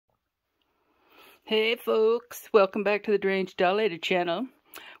Hey folks, welcome back to the Deranged Doll Lady channel.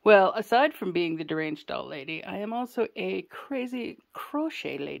 Well, aside from being the Deranged Doll Lady, I am also a crazy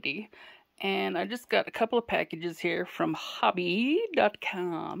crochet lady. And I just got a couple of packages here from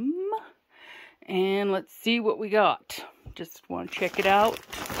Hobbii.com. And let's see what we got. Just want to check it out.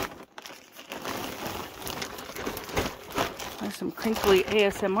 There's some crinkly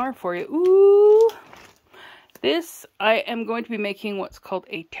ASMR for you. Ooh! This, I am going to be making what's called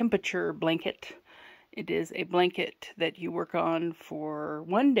a temperature blanket. It is a blanket that you work on for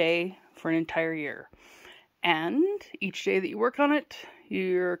one day for an entire year. And each day that you work on it,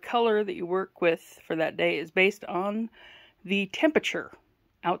 your color that you work with for that day is based on the temperature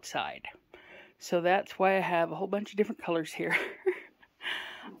outside. So that's why I have a whole bunch of different colors here.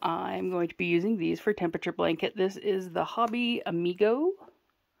 I'm going to be using these for temperature blanket. This is the Hobbii Amigo.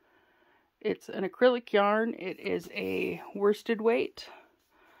 It's an acrylic yarn. It is a worsted weight.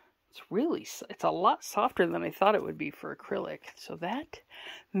 It's a lot softer than I thought it would be for acrylic. So that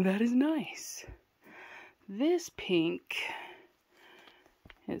is nice. This pink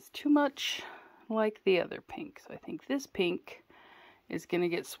is too much like the other pink. So I think this pink is going to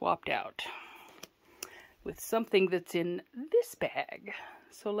get swapped out with something that's in this bag.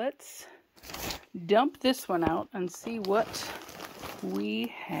 So let's dump this one out and see what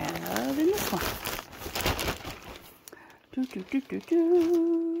we have in this one.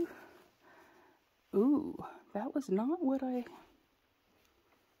 Ooh, that was not what I...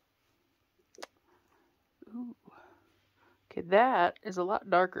 Ooh. Okay, that is a lot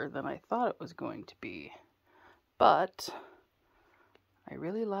darker than I thought it was going to be. But I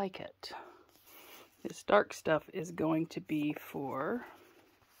really like it. This dark stuff is going to be for...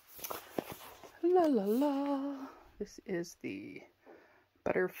 La la la. This is the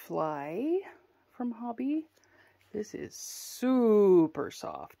butterfly from Hobbii. This is super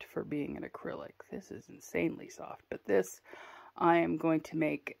soft for being an acrylic. This is insanely soft. But this, I am going to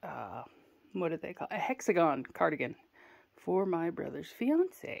make, what do they call it? A hexagon cardigan for my brother's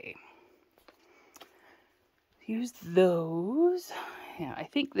fiance. Use those. Yeah, I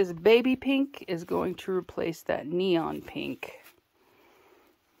think this baby pink is going to replace that neon pink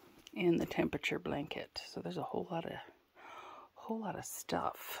in the temperature blanket. So there's a whole lot of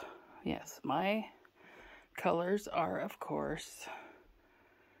stuff. Yes, my colors are, of course,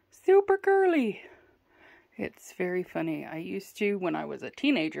 super curly. It's very funny. I used to, when I was a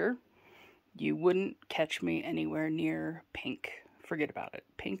teenager, you wouldn't catch me anywhere near pink. Forget about it.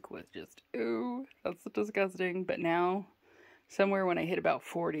 Pink was just, ooh, that's disgusting. But now, somewhere when I hit about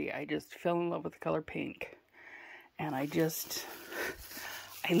 40, I just fell in love with the color pink. And I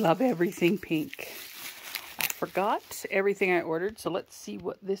love everything pink. I forgot everything I ordered, so let's see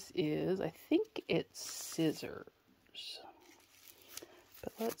what this is. I think it's scissors.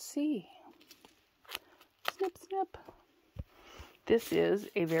 But let's see. Snip, snip. This is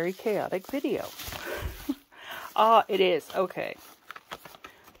a very chaotic video. Ah, it is. Okay.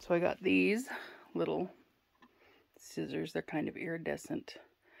 So I got these little scissors. They're kind of iridescent.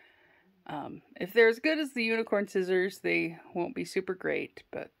 If they're as good as the unicorn scissors, they won't be super great,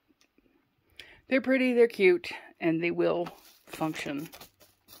 but they're pretty, they're cute, and they will function.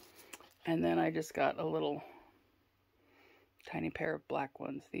 And then I just got a little tiny pair of black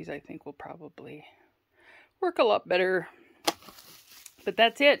ones. These I think will probably work a lot better. But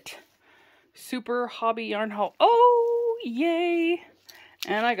that's it. Super Hobbii yarn haul. Oh, yay!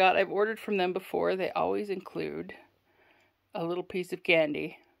 And I've ordered from them before. They always include a little piece of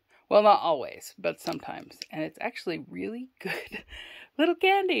candy. Well, not always, but sometimes. And it's actually really good. Little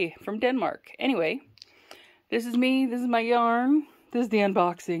candy from Denmark. Anyway, this is me. This is my yarn. This is the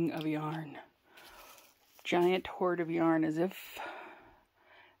unboxing of yarn. Giant hoard of yarn, as if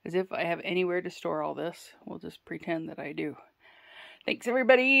I have anywhere to store all this. We'll just pretend that I do. Thanks,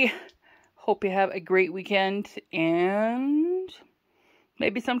 everybody. Hope you have a great weekend. And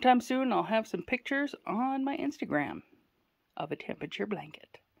maybe sometime soon I'll have some pictures on my Instagram of a temperature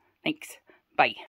blanket. Thanks. Bye.